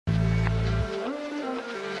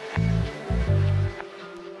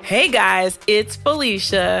Hey guys, it's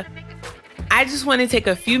Felicia. I just want to take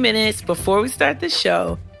a few minutes before we start the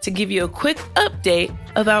show to give you a quick update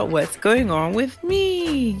about what's going on with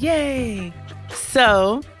me. Yay!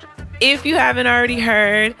 So, if you haven't already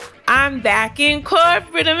heard, I'm back in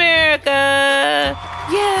corporate America.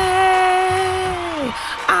 Yay!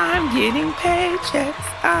 I'm getting paychecks.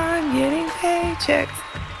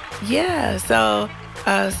 Yeah, so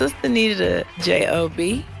sister needed a job.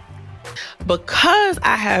 Because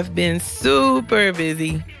I have been super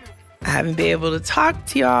busy, I haven't been able to talk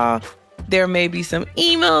to y'all. There may be some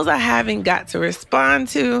emails I haven't got to respond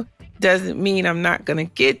to. Doesn't mean I'm not going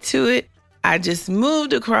to get to it. I just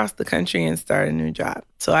moved across the country and started a new job.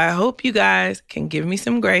 So I hope you guys can give me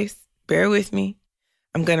some grace. Bear with me.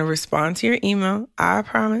 I'm going to respond to your email. I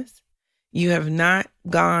promise. You have not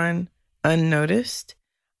gone unnoticed.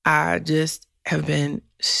 I just have been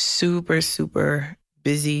super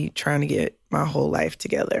busy trying to get my whole life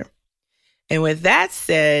together. And with that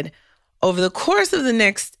said, over the course of the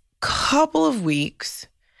next couple of weeks,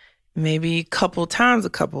 maybe a couple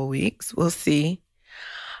of weeks, we'll see,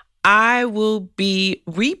 I will be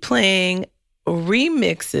replaying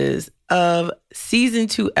remixes of season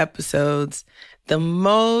 2 episodes, the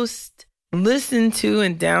most listened to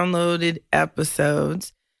and downloaded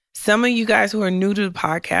episodes. Some of you guys who are new to the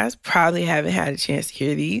podcast probably haven't had a chance to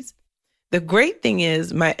hear these. The great thing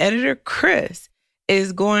is my editor, Chris,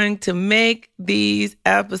 is going to make these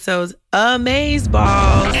episodes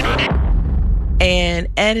amazeballs and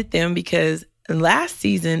edit them because last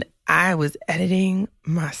season I was editing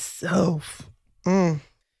myself. Whew,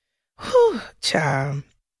 child.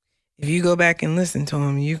 If you go back and listen to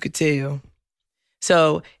them, you could tell.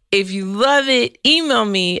 So if you love it, email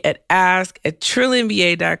me at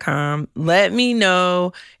ask@trillianba.com. Let me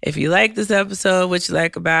know if you like this episode, what you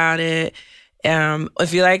like about it.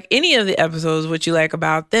 If you like any of the episodes, what you like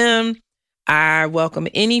about them. I welcome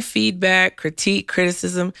any feedback, critique,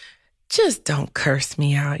 criticism. Just don't curse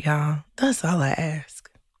me out, y'all. That's all I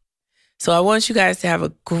ask. So I want you guys to have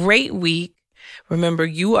a great week. Remember,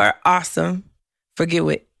 you are awesome. Forget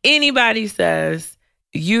what anybody says.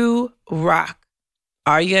 You rock.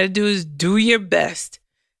 All you got to do is do your best,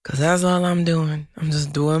 because that's all I'm doing. I'm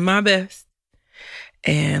just doing my best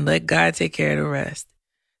and let God take care of the rest.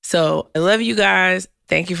 So I love you guys.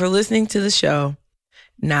 Thank you for listening to the show.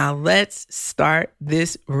 Now let's start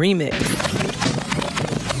this remix.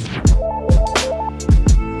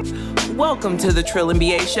 Welcome to the Trill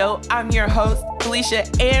MBA Show. I'm your host, Felicia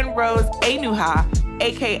Ann Rose Anuha,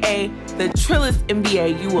 aka the Trillest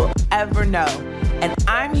MBA you will ever know. And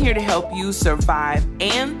I'm here to help you survive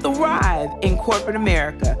and thrive in corporate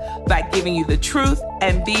America by giving you the truth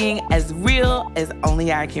and being as real as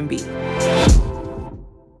only I can be.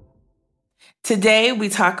 Today, we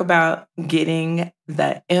talk about getting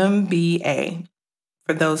the MBA.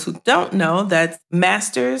 For those who don't know, that's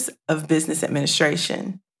Masters of Business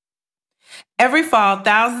Administration. Every fall,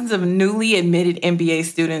 thousands of newly admitted MBA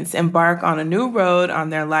students embark on a new road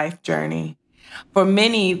on their life journey. For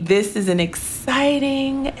many, this is an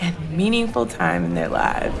exciting and meaningful time in their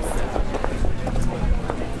lives.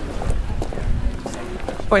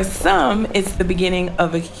 For some, it's the beginning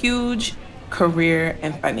of a huge career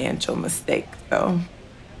and financial mistake, though.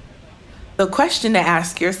 The question to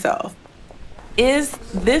ask yourself, is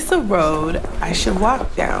this a road I should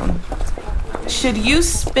walk down? Should you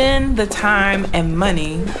spend the time and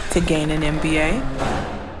money to gain an MBA?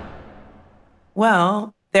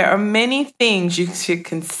 Well, there are many things you should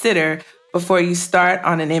consider before you start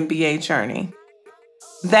on an MBA journey.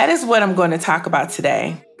 That is what I'm going to talk about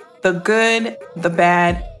today. The good, the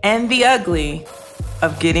bad, and the ugly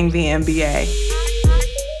of getting the MBA.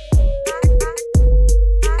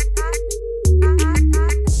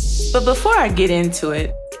 But before I get into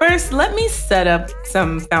it, first, let me set up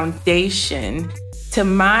some foundation to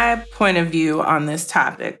my point of view on this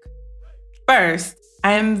topic. First,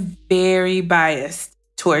 I am very biased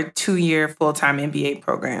toward 2-year full-time MBA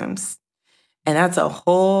programs. And that's a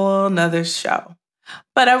whole nother show.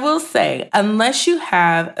 But I will say, unless you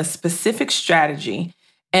have a specific strategy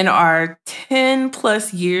and are 10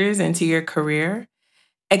 plus years into your career,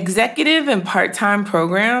 executive and part-time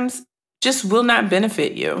programs just will not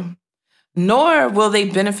benefit you. Nor will they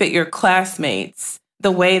benefit your classmates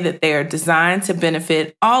the way that they are designed to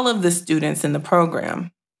benefit all of the students in the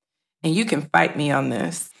program. And you can fight me on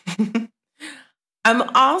this. I'm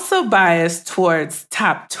also biased towards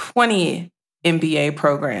top 20 MBA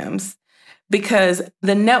programs because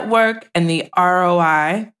the network and the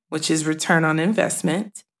ROI, which is return on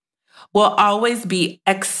investment, will always be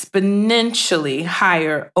exponentially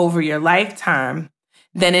higher over your lifetime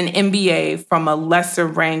than an MBA from a lesser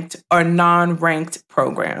ranked or non-ranked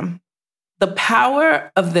program. The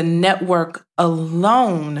power of the network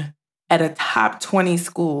alone at a top 20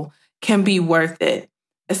 school can be worth it,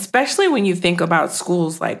 especially when you think about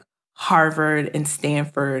schools like Harvard and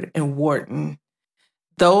Stanford and Wharton.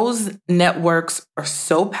 Those networks are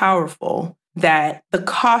so powerful that the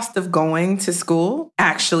cost of going to school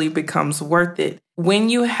actually becomes worth it when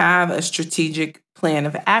you have a strategic plan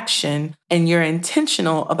of action and you're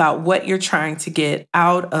intentional about what you're trying to get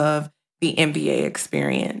out of the MBA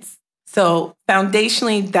experience. So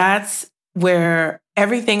foundationally, that's where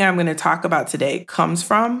everything I'm going to talk about today comes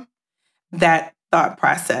from, that thought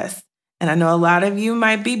process. And I know a lot of you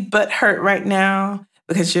might be butthurt right now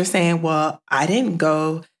because you're saying, well, I didn't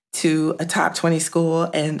go to a top 20 school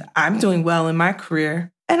and I'm doing well in my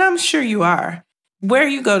career. And I'm sure you are. Where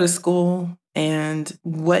you go to school and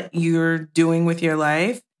what you're doing with your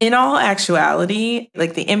life, in all actuality,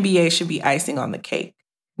 like the MBA should be icing on the cake.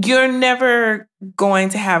 You're never going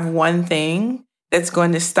to have one thing that's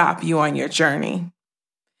going to stop you on your journey.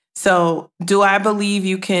 So do I believe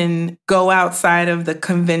you can go outside of the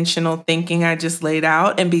conventional thinking I just laid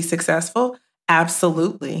out and be successful?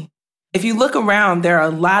 Absolutely. If you look around, there are a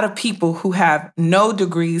lot of people who have no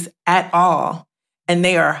degrees at all, and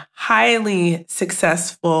they are highly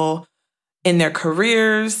successful in their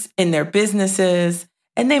careers, in their businesses,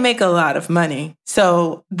 and they make a lot of money.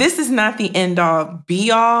 So this is not the end all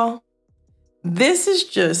be all. This is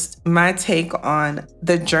just my take on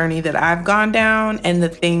the journey that I've gone down and the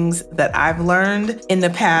things that I've learned in the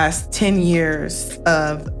past 10 years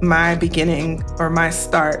of my beginning or my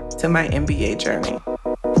start to my MBA journey.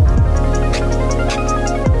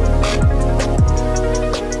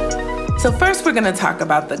 So first, we're going to talk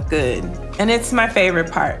about the good, and it's my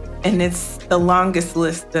favorite part, and it's the longest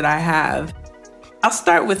list that I have. I'll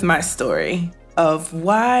start with my story of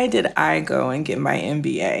why did I go and get my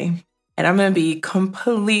MBA, and I'm going to be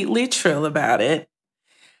completely trill about it.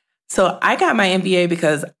 So I got my MBA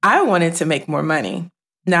because I wanted to make more money.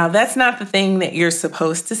 Now, that's not the thing that you're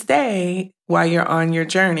supposed to say while you're on your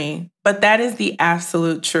journey, but that is the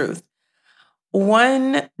absolute truth.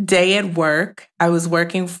 One day at work, I was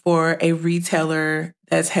working for a retailer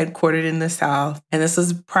that's headquartered in the South, and this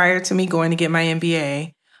was prior to me going to get my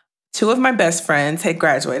MBA. Two of my best friends had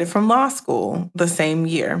graduated from law school the same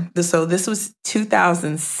year. So this was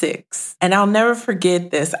 2006, and I'll never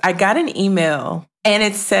forget this. I got an email, and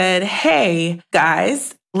it said, "Hey,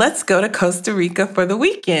 guys, let's go to Costa Rica for the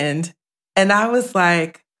weekend." And I was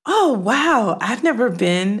like, oh, wow, I've never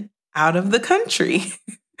been out of the country.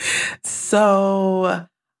 So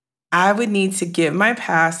I would need to get my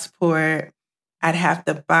passport. I'd have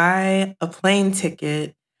to buy a plane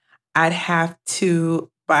ticket. I'd have to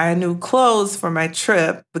buy new clothes for my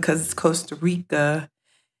trip because it's Costa Rica.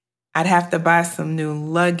 I'd have to buy some new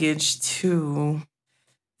luggage too.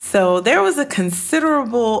 So there was a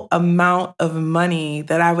considerable amount of money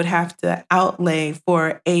that I would have to outlay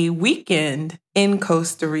for a weekend in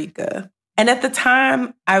Costa Rica. And at the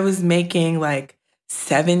time, I was making like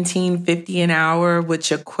 $17.50 an hour,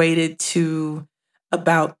 which equated to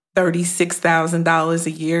about $36,000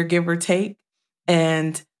 a year, give or take.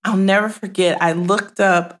 And I'll never forget, I looked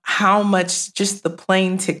up how much just the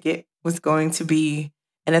plane ticket was going to be.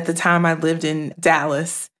 And at the time, I lived in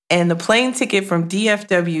Dallas. And the plane ticket from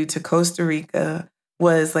DFW to Costa Rica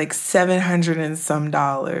was like $700 and some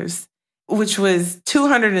dollars, which was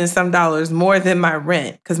 $200 and some dollars more than my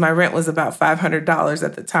rent, because my rent was about $500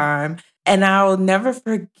 at the time. And I'll never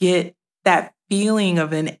forget that feeling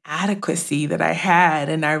of inadequacy that I had.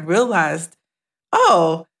 And I realized,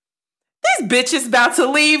 oh, this bitch is about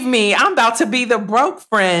to leave me. I'm about to be the broke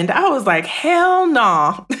friend. I was like, hell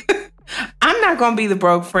no. I'm not going to be the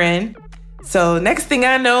broke friend. So next thing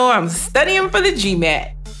I know, I'm studying for the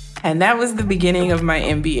GMAT. And that was the beginning of my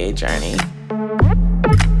MBA journey.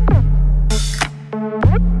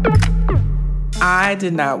 I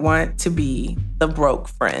did not want to be the broke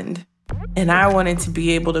friend. And I wanted to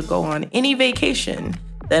be able to go on any vacation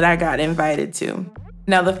that I got invited to.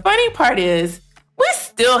 Now, the funny part is, we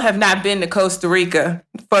still have not been to Costa Rica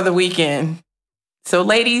for the weekend. So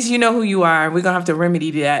ladies, you know who you are. We're going to have to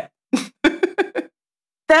remedy that.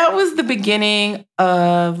 That was the beginning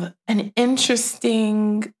of an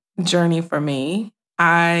interesting journey for me.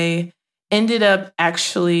 I ended up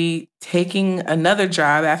actually taking another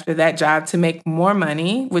job after that job to make more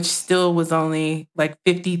money, which still was only like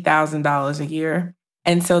 $50,000 a year.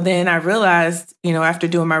 And so then I realized, after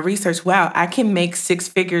doing my research, wow, I can make six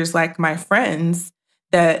figures like my friends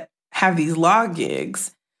that have these law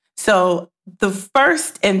gigs. So the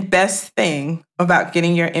first and best thing about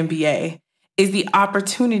getting your MBA is the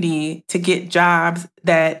opportunity to get jobs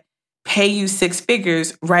that pay you six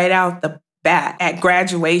figures right out the bat at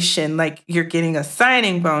graduation. Like you're getting a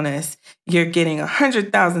signing bonus, you're getting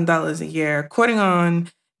 $100,000 a year, according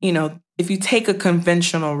on, if you take a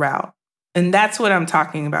conventional route. And that's what I'm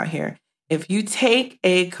talking about here. If you take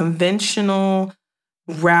a conventional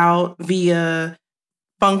route via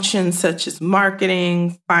functions such as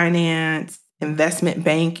marketing, finance, investment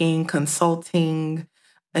banking, consulting,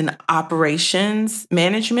 and operations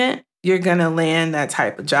management, you're going to land that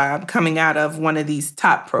type of job coming out of one of these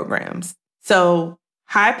top programs. So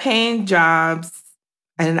high-paying jobs,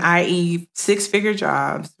 and i.e. six-figure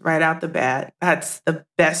jobs right out the bat, that's the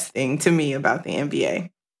best thing to me about the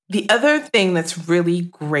MBA. The other thing that's really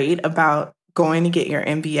great about going to get your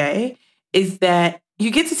MBA is that you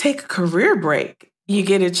get to take a career break. You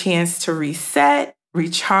get a chance to reset,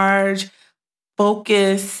 recharge,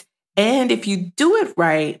 focus, and if you do it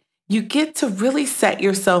right, you get to really set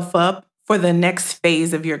yourself up for the next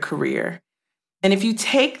phase of your career. And if you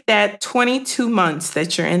take that 22 months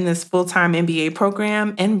that you're in this full-time MBA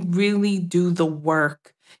program and really do the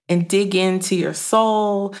work and dig into your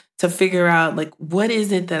soul to figure out, like, what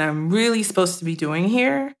is it that I'm really supposed to be doing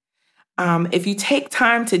here? If you take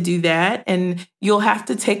time to do that, and you'll have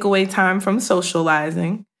to take away time from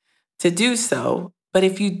socializing to do so, but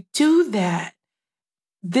if you do that,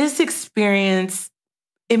 this experience,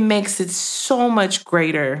 it makes it so much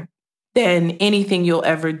greater than anything you'll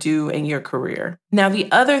ever do in your career. Now,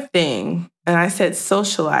 the other thing, and I said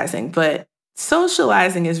socializing, but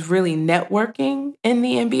socializing is really networking in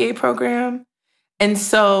the MBA program. And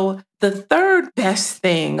so the third best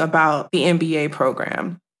thing about the MBA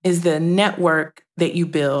program is the network that you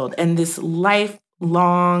build and this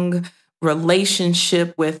lifelong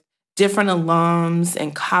relationship with different alums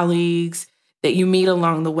and colleagues that you meet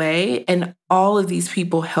along the way. And all of these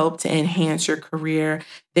people help to enhance your career.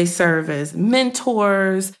 They serve as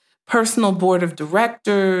mentors, personal board of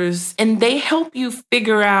directors, and they help you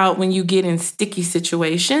figure out when you get in sticky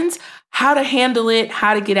situations, how to handle it,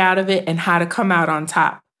 how to get out of it, and how to come out on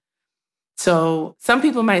top. So some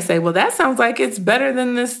people might say, well, that sounds like it's better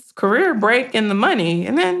than this career break and the money.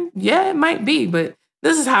 And then, yeah, it might be, but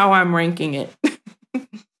this is how I'm ranking it.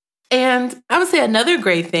 And I would say another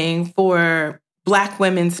great thing for Black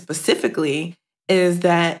women specifically is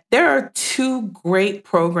that there are two great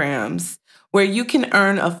programs where you can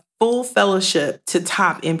earn a full fellowship to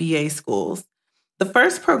top MBA schools. The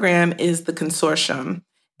first program is the Consortium,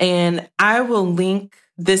 and I will link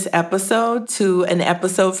this episode to an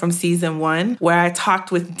episode from season 1 where I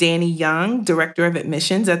talked with Danny Young, Director of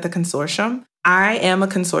Admissions at the Consortium. I am a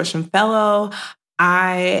Consortium fellow.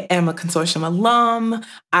 I am a Consortium alum.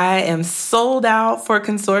 I am sold out for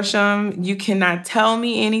Consortium. You cannot tell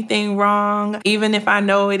me anything wrong. Even if I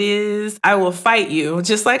know it is, I will fight you.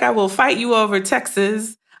 Just like I will fight you over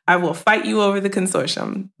Texas, I will fight you over the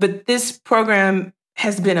Consortium. But this program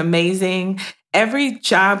has been amazing. Every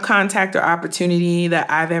job contact or opportunity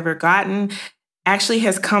that I've ever gotten actually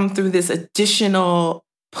has come through this additional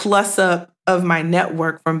plus up of my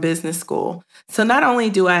network from business school. So not only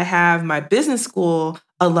do I have my business school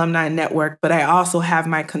alumni network, but I also have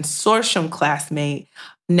my Consortium classmate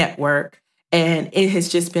network. And it has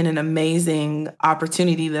just been an amazing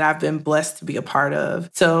opportunity that I've been blessed to be a part of.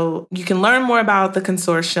 So you can learn more about the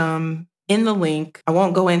Consortium in the link. I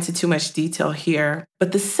won't go into too much detail here.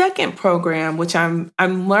 But the second program, which I'm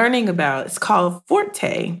learning about, is called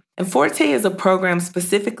Forte. And Forte is a program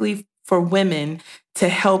specifically for women to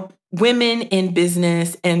help women in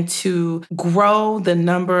business and to grow the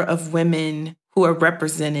number of women who are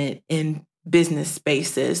represented in business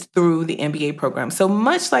spaces through the MBA program. So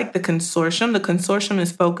much like the Consortium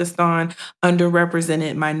is focused on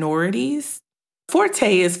underrepresented minorities.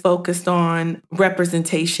 Forte is focused on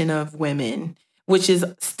representation of women, which is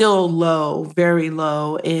still low, very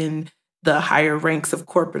low in the higher ranks of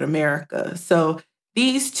corporate America. So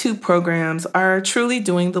these two programs are truly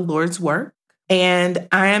doing the Lord's work. And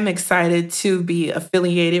I am excited to be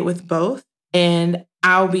affiliated with both. And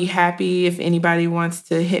I'll be happy if anybody wants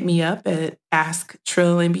to hit me up at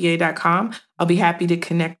asktrillmba.com. I'll be happy to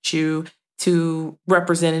connect you to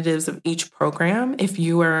representatives of each program if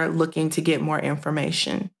you are looking to get more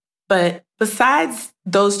information. But besides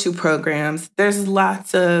those two programs, there's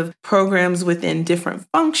lots of programs within different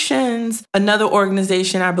functions. Another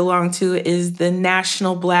organization I belong to is the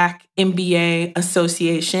National Black MBA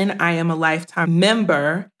Association. I am a lifetime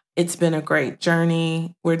member. It's been a great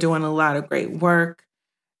journey. We're doing a lot of great work.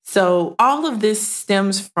 So all of this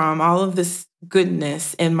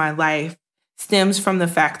goodness in my life stems from the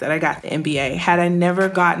fact that I got the MBA. Had I never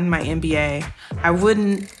gotten my MBA, I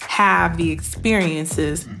wouldn't have the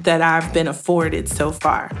experiences that I've been afforded so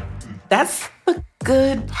far. That's the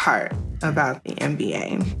good part about the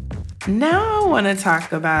MBA. Now I want to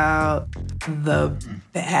talk about the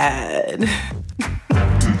bad.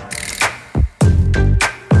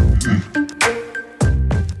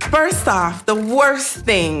 First off, the worst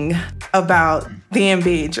thing about the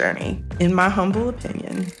MBA journey, in my humble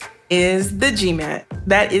opinion, is the GMAT.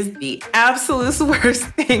 That is the absolute worst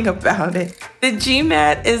thing about it. The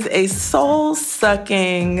GMAT is a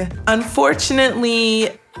soul-sucking, unfortunately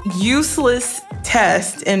useless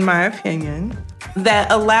test, in my opinion, that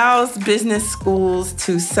allows business schools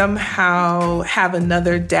to somehow have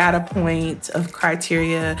another data point of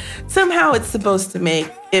criteria. Somehow it's supposed to make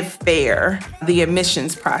it fair, the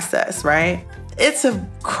admissions process, right? It's a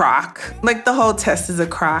crock. Like, the whole test is a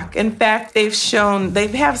crock. In fact, they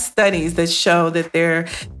have studies that show that there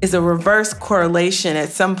is a reverse correlation at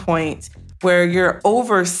some point where you're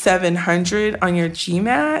over 700 on your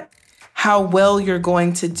GMAT, how well you're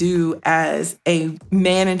going to do as a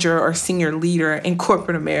manager or senior leader in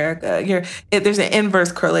corporate America. There's an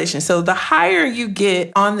inverse correlation. So the higher you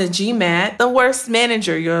get on the GMAT, the worse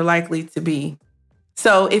manager you're likely to be.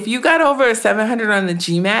 So if you got over a 700 on the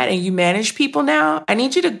GMAT and you manage people now, I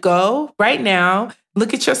need you to go right now,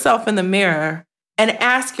 look at yourself in the mirror and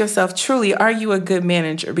ask yourself, truly, are you a good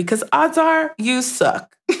manager? Because odds are you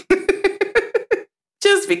suck.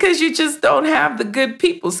 Just because you just don't have the good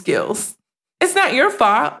people skills. It's not your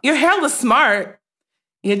fault. You're hella smart.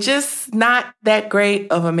 You're just not that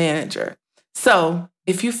great of a manager. So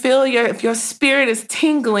if you feel if your spirit is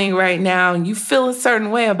tingling right now and you feel a certain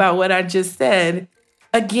way about what I just said,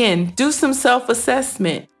 again, do some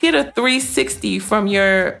self-assessment. Get a 360 from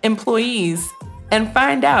your employees and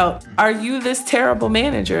find out, are you this terrible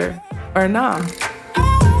manager or not?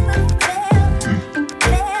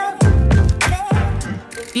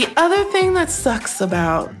 The other thing that sucks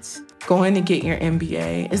about going to get your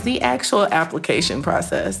MBA is the actual application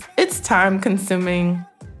process. It's time consuming.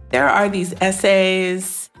 There are these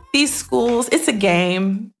essays, these schools, it's a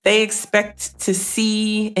game. They expect to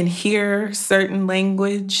see and hear certain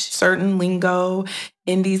language, certain lingo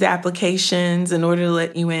in these applications in order to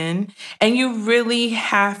let you in. And you really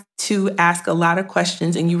have to ask a lot of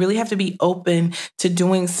questions, and you really have to be open to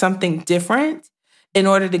doing something different in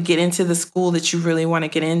order to get into the school that you really want to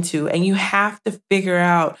get into. And you have to figure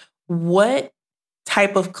out, what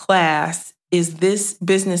type of class is this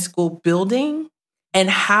business school building? And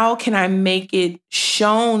how can I make it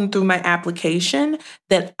shown through my application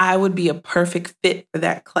that I would be a perfect fit for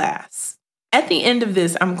that class? At the end of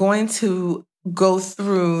this, I'm going to go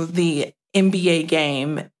through the MBA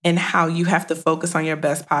game and how you have to focus on your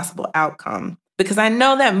best possible outcome. Because I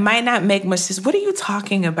know that might not make much sense. What are you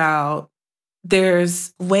talking about?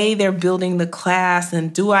 There's way they're building the class,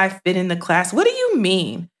 and do I fit in the class? What do you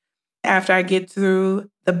mean? After I get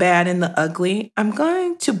through the bad and the ugly, I'm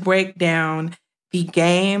going to break down the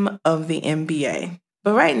game of the MBA.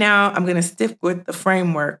 But right now, I'm going to stick with the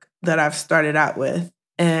framework that I've started out with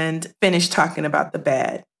and finish talking about the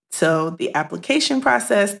bad. So the application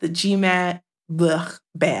process, the GMAT,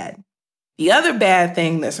 bad. The other bad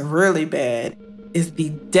thing that's really bad is the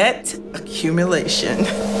debt accumulation.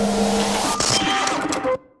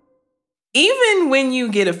 Even when you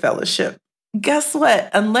get a fellowship, guess what?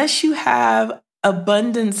 Unless you have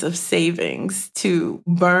abundance of savings to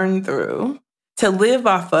burn through, to live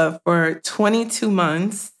off of for 22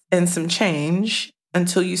 months and some change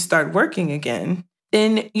until you start working again,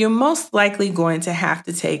 then you're most likely going to have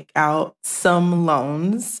to take out some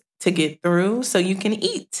loans to get through so you can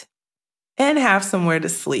eat and have somewhere to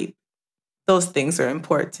sleep. Those things are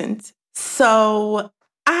important. So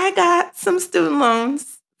I got some student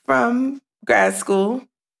loans from grad school.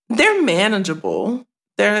 They're manageable.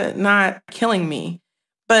 They're not killing me.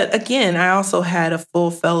 But again, I also had a full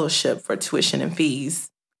fellowship for tuition and fees.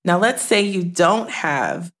 Now, let's say you don't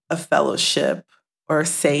have a fellowship or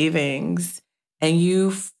savings and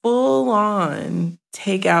you full on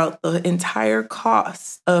take out the entire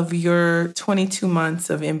cost of your 22 months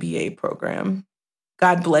of MBA program.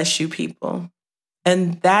 God bless you, people.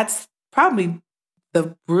 And that's probably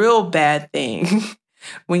the real bad thing.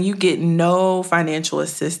 When you get no financial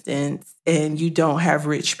assistance and you don't have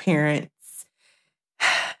rich parents,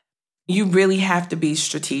 you really have to be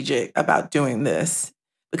strategic about doing this,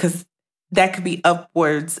 because that could be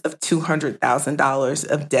upwards of $200,000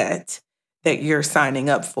 of debt that you're signing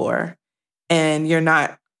up for, and you're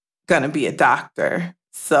not going to be a doctor.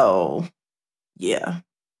 So, yeah.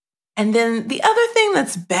 And then the other thing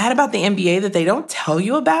that's bad about the MBA that they don't tell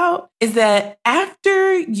you about is that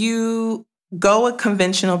after you go a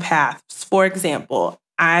conventional path, for example,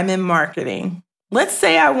 I'm in marketing. Let's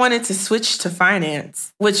say I wanted to switch to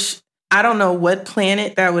finance, which I don't know what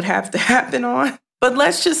planet that would have to happen on. But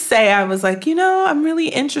let's just say I was like, I'm really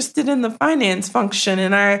interested in the finance function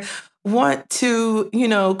and I want to,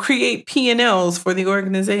 create P&Ls for the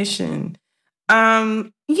organization.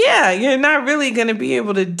 Yeah, you're not really going to be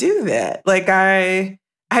able to do that. Like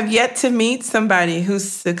I've yet to meet somebody who's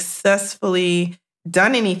successfully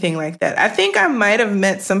done anything like that. I think I might have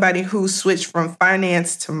met somebody who switched from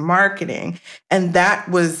finance to marketing, and that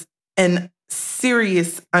was an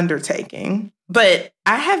serious undertaking. But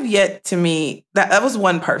I have yet to meet that was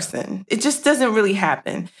one person. It just doesn't really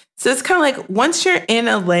happen. So it's kind of like once you're in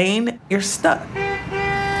a lane, you're stuck.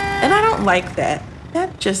 And I don't like that.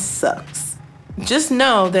 That just sucks. Just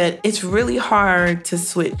know that it's really hard to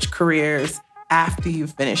switch careers after you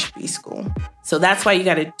finish B school. So that's why you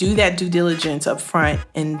got to do that due diligence up front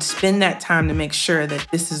and spend that time to make sure that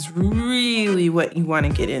this is really what you want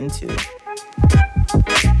to get into.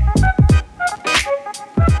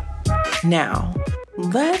 Now,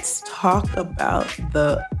 let's talk about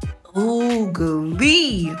the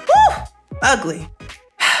ugly.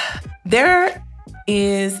 There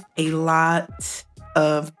is a lot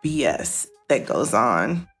of BS that goes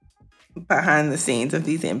on behind the scenes of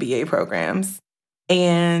these MBA programs.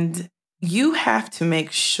 And you have to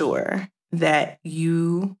make sure that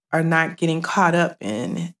you are not getting caught up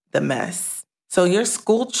in the mess. So your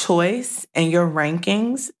school choice and your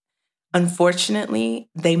rankings, unfortunately,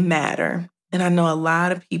 they matter. And I know a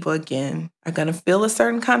lot of people, again, are going to feel a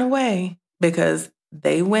certain kind of way because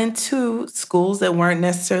they went to schools that weren't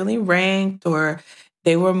necessarily ranked, or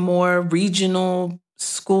they were more regional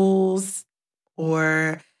schools,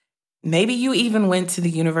 or maybe you even went to the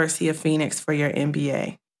University of Phoenix for your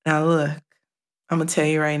MBA. Now, look, I'm going to tell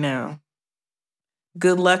you right now,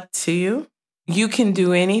 good luck to you. You can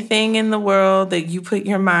do anything in the world that you put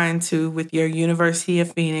your mind to with your University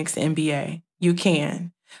of Phoenix MBA. You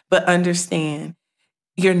can. But understand,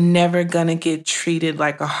 you're never going to get treated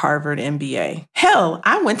like a Harvard MBA. Hell,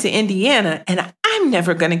 I went to Indiana and I'm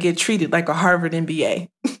never going to get treated like a Harvard MBA.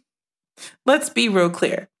 Let's be real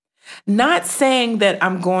clear. Not saying that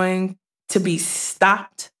I'm going to be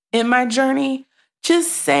stopped in my journey,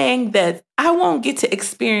 just saying that I won't get to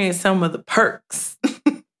experience some of the perks.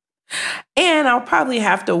 And I'll probably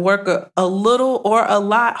have to work a little or a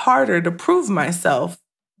lot harder to prove myself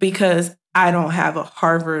because I don't have a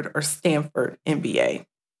Harvard or Stanford MBA.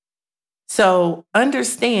 So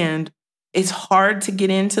understand it's hard to get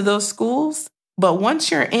into those schools, but once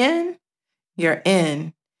you're in, you're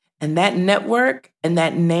in. And that network and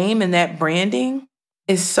that name and that branding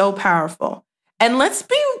is so powerful. And let's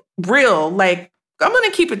be real, like, I'm going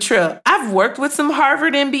to keep it real. I've worked with some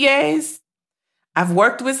Harvard MBAs. I've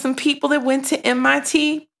worked with some people that went to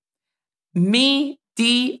MIT.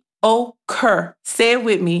 Mediocre. Say it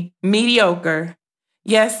with me. Mediocre.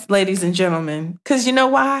 Yes, ladies and gentlemen. Because you know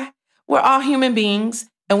why? We're all human beings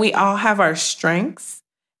and we all have our strengths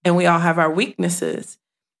and we all have our weaknesses.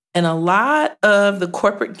 And a lot of the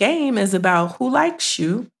corporate game is about who likes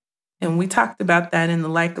you. And we talked about that in the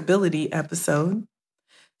likability episode.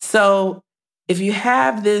 So if you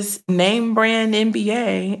have this name brand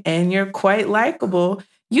MBA and you're quite likable,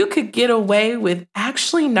 you could get away with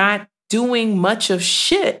actually not doing much of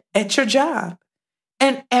shit at your job.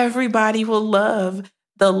 And everybody will love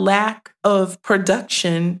the lack of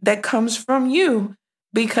production that comes from you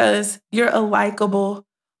because you're a likable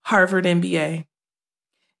Harvard MBA.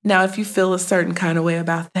 Now, if you feel a certain kind of way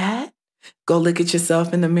about that, go look at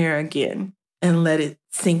yourself in the mirror again and let it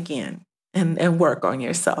sink in and work on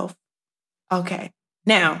yourself. Okay.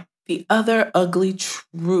 Now, the other ugly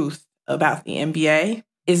truth about the MBA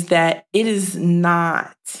is that it is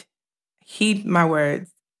not, heed my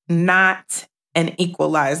words, not an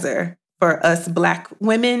equalizer for us Black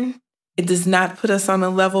women. It does not put us on a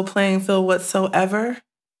level playing field whatsoever.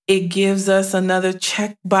 It gives us another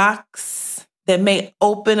checkbox that may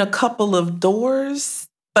open a couple of doors,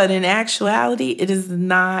 but in actuality, it is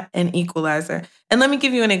not an equalizer. And let me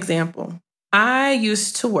give you an example. I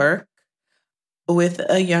used to work with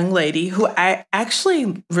a young lady who I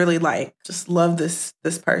actually really like. Just love this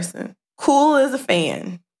person. Cool as a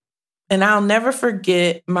fan. And I'll never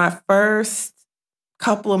forget my first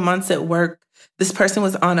couple of months at work. This person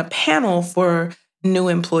was on a panel for new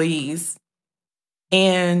employees.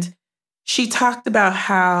 And she talked about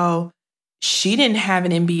how she didn't have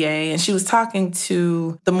an MBA and she was talking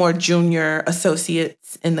to the more junior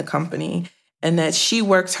associates in the company and that she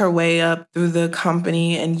worked her way up through the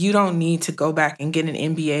company and you don't need to go back and get an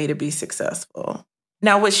MBA to be successful.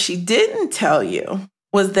 Now, what she didn't tell you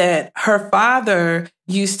was that her father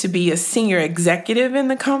used to be a senior executive in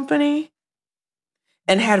the company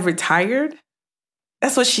and had retired.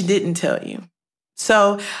 That's what she didn't tell you.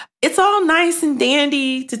 So it's all nice and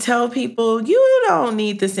dandy to tell people, you don't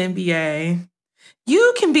need this MBA.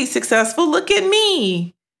 You can be successful. Look at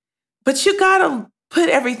me. But you got to put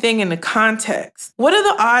everything into context. What are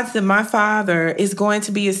the odds that my father is going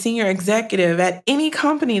to be a senior executive at any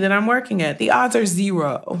company that I'm working at? The odds are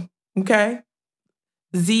 0. Okay?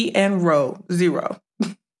 Z and row, 0.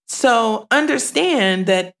 So understand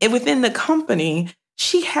that within the company,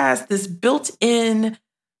 she has this built-in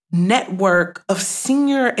network of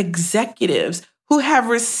senior executives who have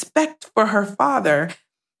respect for her father.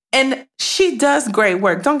 And she does great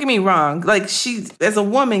work. Don't get me wrong. Like, she, as a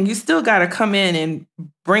woman, you still got to come in and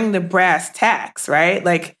bring the brass tacks, right?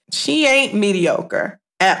 Like, she ain't mediocre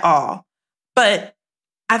at all. But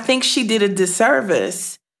I think she did a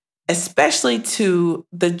disservice, especially to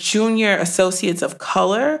the junior associates of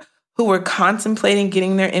color who were contemplating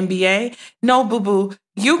getting their MBA. No, boo-boo,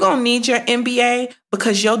 you're going to need your MBA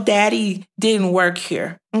because your daddy didn't work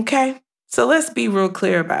here, okay? So let's be real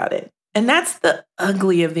clear about it. And that's the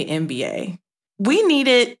ugly of the MBA. We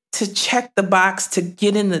needed to check the box to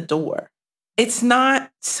get in the door. It's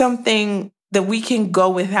not something that we can go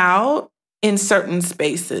without in certain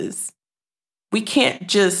spaces. We can't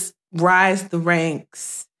just rise the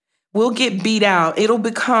ranks. We'll get beat out. It'll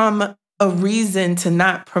become a reason to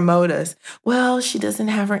not promote us. Well, she doesn't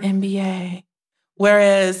have her MBA.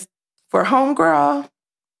 Whereas for homegirl,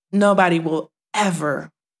 nobody will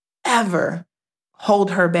ever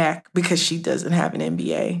hold her back because she doesn't have an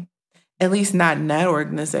MBA, at least not in that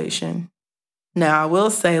organization. Now, I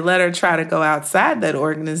will say, let her try to go outside that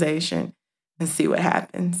organization and see what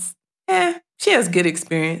happens. She has good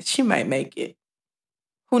experience. She might make it.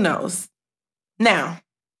 Who knows? Now,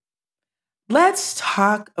 let's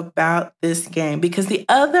talk about this game, because the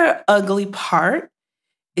other ugly part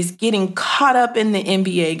is getting caught up in the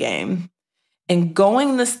MBA game and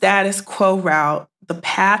going the status quo route, the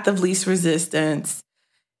path of least resistance.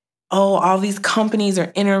 Oh, all these companies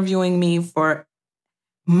are interviewing me for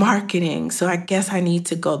marketing, so I guess I need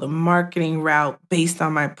to go the marketing route based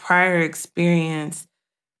on my prior experience.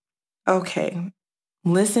 Okay,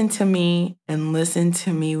 listen to me and listen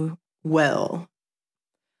to me well.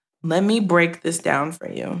 Let me break this down for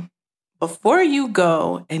you. Before you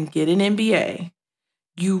go and get an MBA,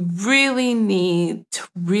 you really need to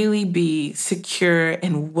really be secure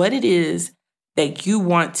in what it is that you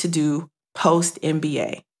want to do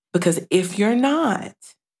post-MBA. Because if you're not,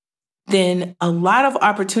 then a lot of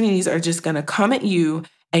opportunities are just going to come at you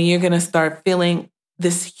and you're going to start feeling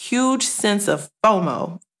this huge sense of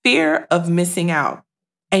FOMO, fear of missing out.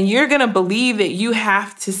 And you're going to believe that you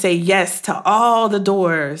have to say yes to all the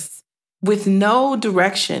doors with no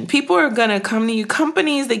direction. People are going to come to you.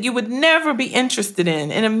 Companies that you would never be interested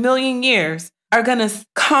in a million years are going to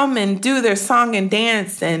come and do their song and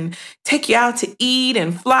dance and take you out to eat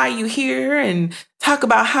and fly you here and talk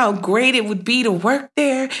about how great it would be to work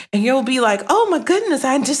there. And you'll be like, oh my goodness,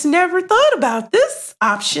 I just never thought about this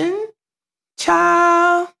option.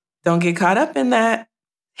 Child, don't get caught up in that.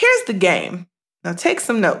 Here's the game. Now take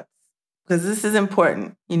some notes, because this is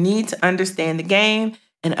important. You need to understand the game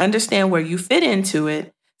and understand where you fit into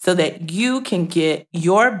it so that you can get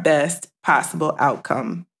your best possible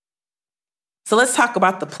outcome. So let's talk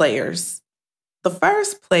about the players. The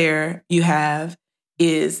first player you have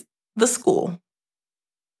is the school.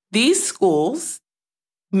 These schools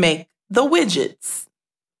make the widgets.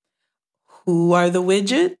 Who are the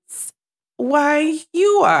widgets? Why,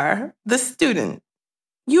 you are the student.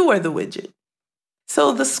 You are the widget.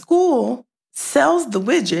 So the school sells the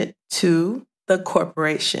widget to the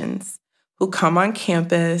corporations who come on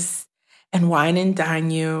campus and wine and dine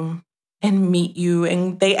you and meet you.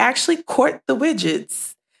 And they actually court the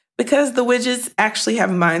widgets because the widgets actually have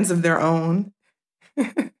minds of their own.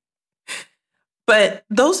 But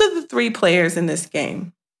those are the three players in this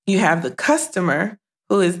game. You have the customer,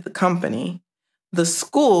 who is the company, the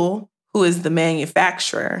school, who is the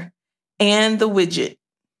manufacturer, and the widget,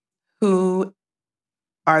 who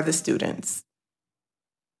are the students.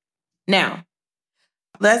 Now,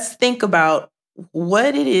 let's think about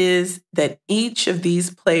what it is that each of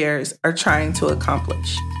these players are trying to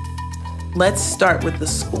accomplish. Let's start with the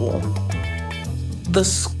school. The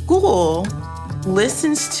school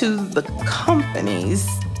listens to the companies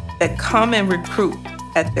that come and recruit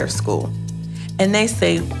at their school. And they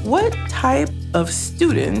say, what type of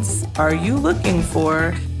students are you looking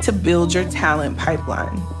for to build your talent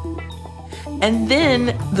pipeline? And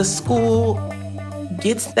then the school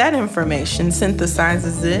gets that information,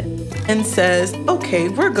 synthesizes it, and says, okay,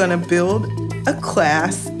 we're going to build a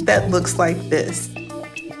class that looks like this.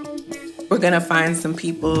 We're going to find some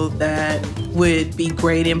people that would be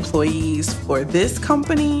great employees for this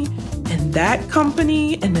company and that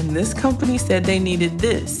company. And then this company said they needed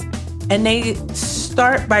this. And they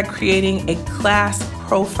start by creating a class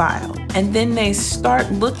profile. And then they start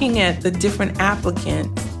looking at the different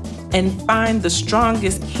applicants and find the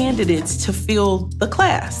strongest candidates to fill the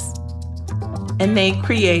class. And they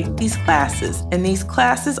create these classes. And these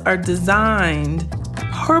classes are designed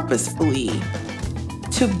purposefully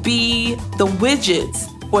to be the widgets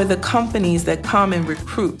for the companies that come and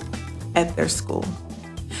recruit at their school.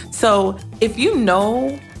 So if you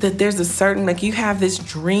know that there's a certain, like you have this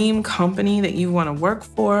dream company that you want to work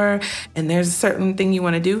for, and there's a certain thing you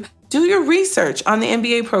want to do your research on the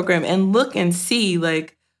MBA program and look and see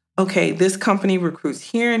like, okay, this company recruits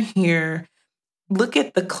here and here. Look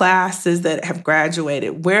at the classes that have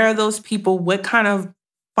graduated. Where are those people? What kind of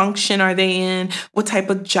function are they in? What type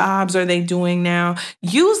of jobs are they doing now?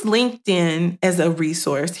 Use LinkedIn as a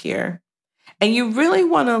resource here. And you really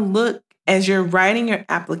want to look as you're writing your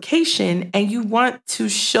application and you want to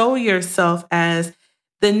show yourself as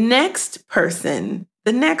the next person,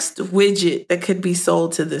 the next widget that could be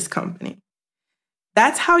sold to this company.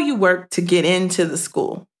 That's how you work to get into the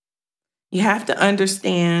school. You have to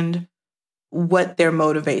understand what their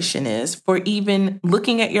motivation is for even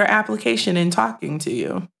looking at your application and talking to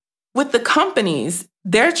you. With the companies,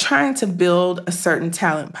 they're trying to build a certain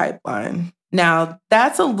talent pipeline. Now,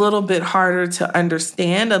 that's a little bit harder to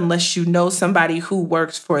understand unless you know somebody who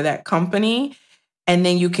works for that company, and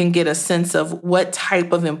then you can get a sense of what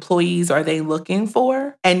type of employees are they looking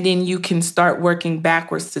for, and then you can start working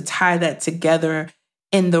backwards to tie that together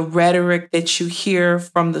in the rhetoric that you hear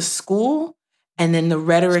from the school and then the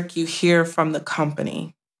rhetoric you hear from the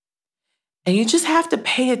company. And you just have to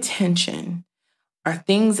pay attention. Are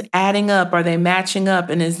things adding up? Are they matching up?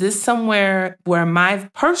 And is this somewhere where my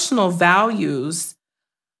personal values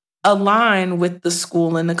align with the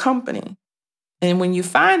school and the company? And when you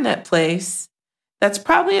find that place, that's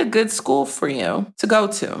probably a good school for you to go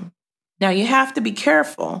to. Now, you have to be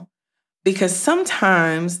careful because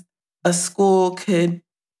sometimes a school could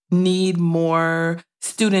need more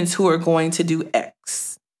students who are going to do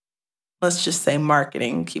X. Let's just say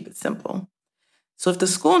marketing, keep it simple. So if the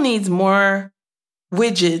school needs more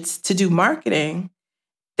widgets to do marketing,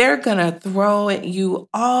 they're going to throw at you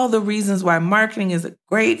all the reasons why marketing is a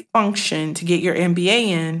great function to get your MBA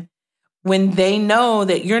in when they know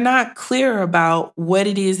that you're not clear about what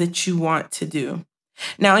it is that you want to do.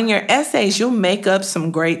 Now, in your essays, you'll make up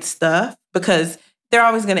some great stuff because they're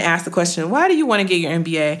always going to ask the question, why do you want to get your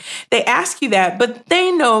MBA? They ask you that, but they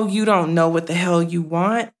know you don't know what the hell you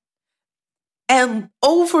want. And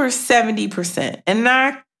over 70%, and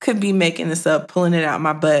I could be making this up, pulling it out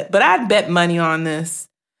my butt, but I'd bet money on this.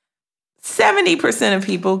 70% of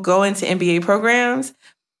people go into MBA programs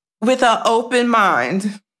with an open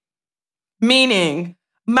mind, meaning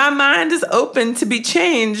my mind is open to be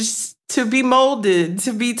changed, to be molded,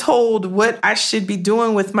 to be told what I should be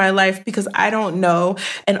doing with my life because I don't know.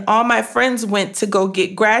 And all my friends went to go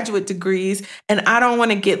get graduate degrees and I don't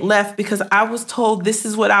want to get left because I was told this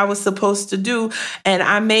is what I was supposed to do. And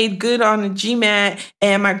I made good on the GMAT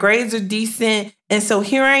and my grades are decent. And so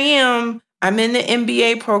here I am. I'm in the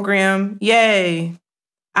MBA program. Yay.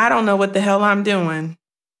 I don't know what the hell I'm doing.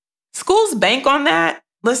 Schools bank on that.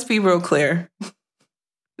 Let's be real clear.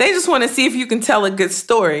 They just want to see if you can tell a good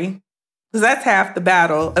story. Because that's half the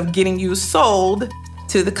battle of getting you sold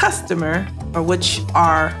to the customer, or which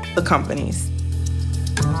are the companies.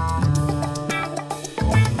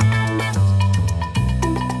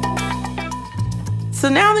 So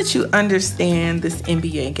now that you understand this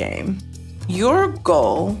MBA game, your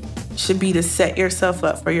goal should be to set yourself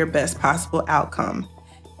up for your best possible outcome.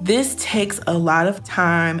 This takes a lot of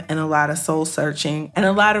time and a lot of soul searching and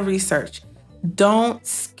a lot of research. Don't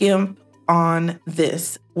skimp on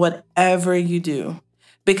this, whatever you do.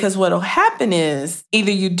 Because what'll happen is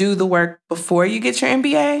either you do the work before you get your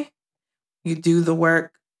MBA, you do the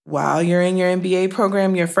work while you're in your MBA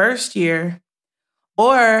program your first year,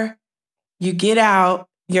 or you get out,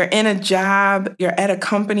 you're in a job, you're at a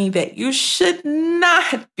company that you should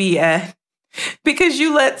not be at because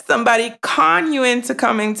you let somebody con you into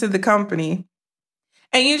coming to the company.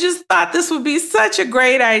 And you just thought this would be such a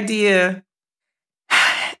great idea.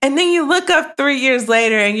 And then you look up 3 years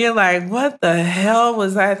later and you're like, what the hell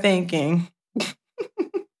was I thinking?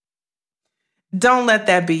 Don't let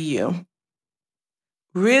that be you.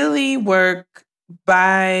 Really work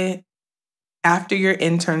by after your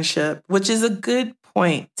internship, which is a good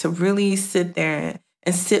point to really sit there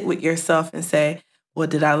and sit with yourself and say, what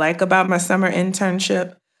did I like about my summer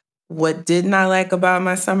internship? What didn't I like about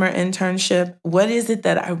my summer internship? What is it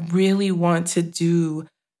that I really want to do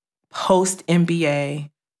post MBA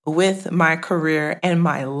with my career and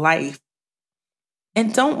my life?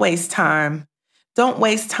 And don't waste time. Don't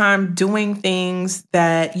waste time doing things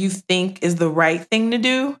that you think is the right thing to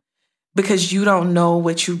do because you don't know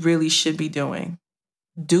what you really should be doing.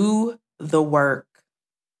 Do the work.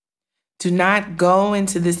 Do not go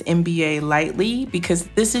into this MBA lightly because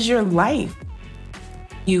this is your life.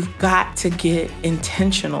 You've got to get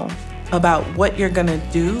intentional about what you're going to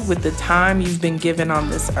do with the time you've been given on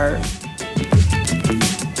this earth.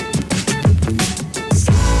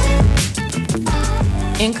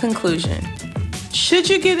 In conclusion, should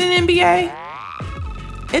you get an MBA?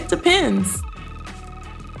 It depends.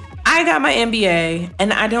 I got my MBA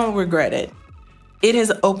and I don't regret it. It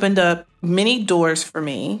has opened up many doors for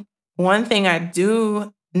me. One thing I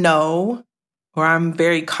do know, or I'm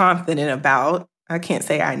very confident about, I can't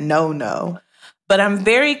say I know, but I'm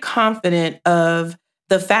very confident of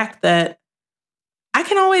the fact that I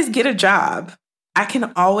can always get a job. I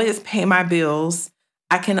can always pay my bills.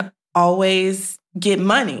 I can always get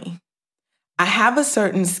money. I have a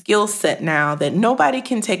certain skill set now that nobody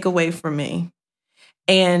can take away from me.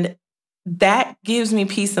 And that gives me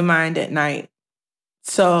peace of mind at night.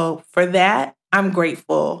 So for that, I'm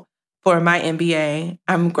grateful for my MBA.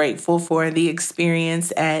 I'm grateful for the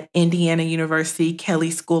experience at Indiana University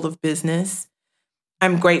Kelley School of Business.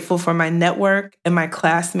 I'm grateful for my network and my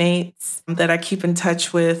classmates that I keep in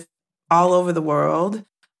touch with all over the world.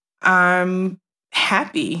 I'm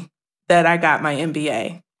happy that I got my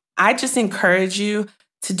MBA. I just encourage you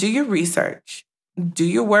to do your research, do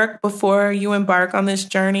your work before you embark on this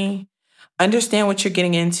journey, understand what you're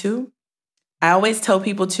getting into. I always tell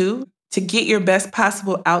people to get your best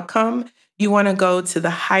possible outcome, you want to go to the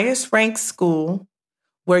highest ranked school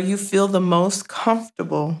where you feel the most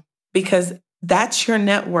comfortable because that's your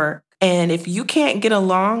network. And if you can't get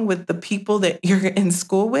along with the people that you're in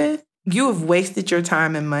school with, you have wasted your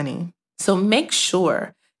time and money. So make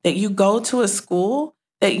sure that you go to a school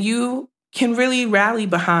that you can really rally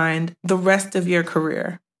behind the rest of your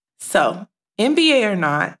career. So, MBA or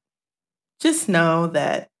not, just know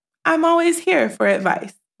that I'm always here for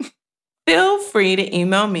advice. Feel free to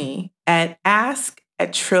email me at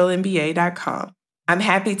ask@trilmba.com. I'm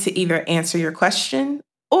happy to either answer your question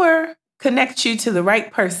or connect you to the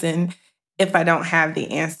right person if I don't have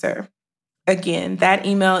the answer. Again, that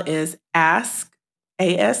email is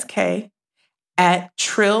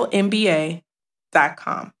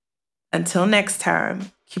ask@trilmba.com. Until next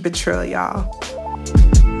time, keep it trill, y'all.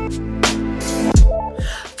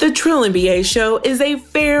 The Trill MBA Show is a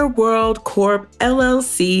Fair World Corp.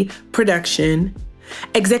 LLC production.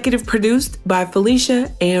 Executive produced by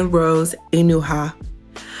Felicia and Rose Inuha.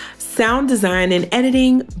 Sound design and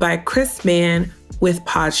editing by Chris Mann with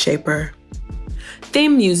Podshaper.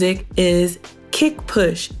 Theme music is Kick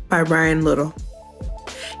Push by Ryan Little.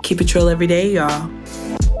 Keep it trill every day, y'all.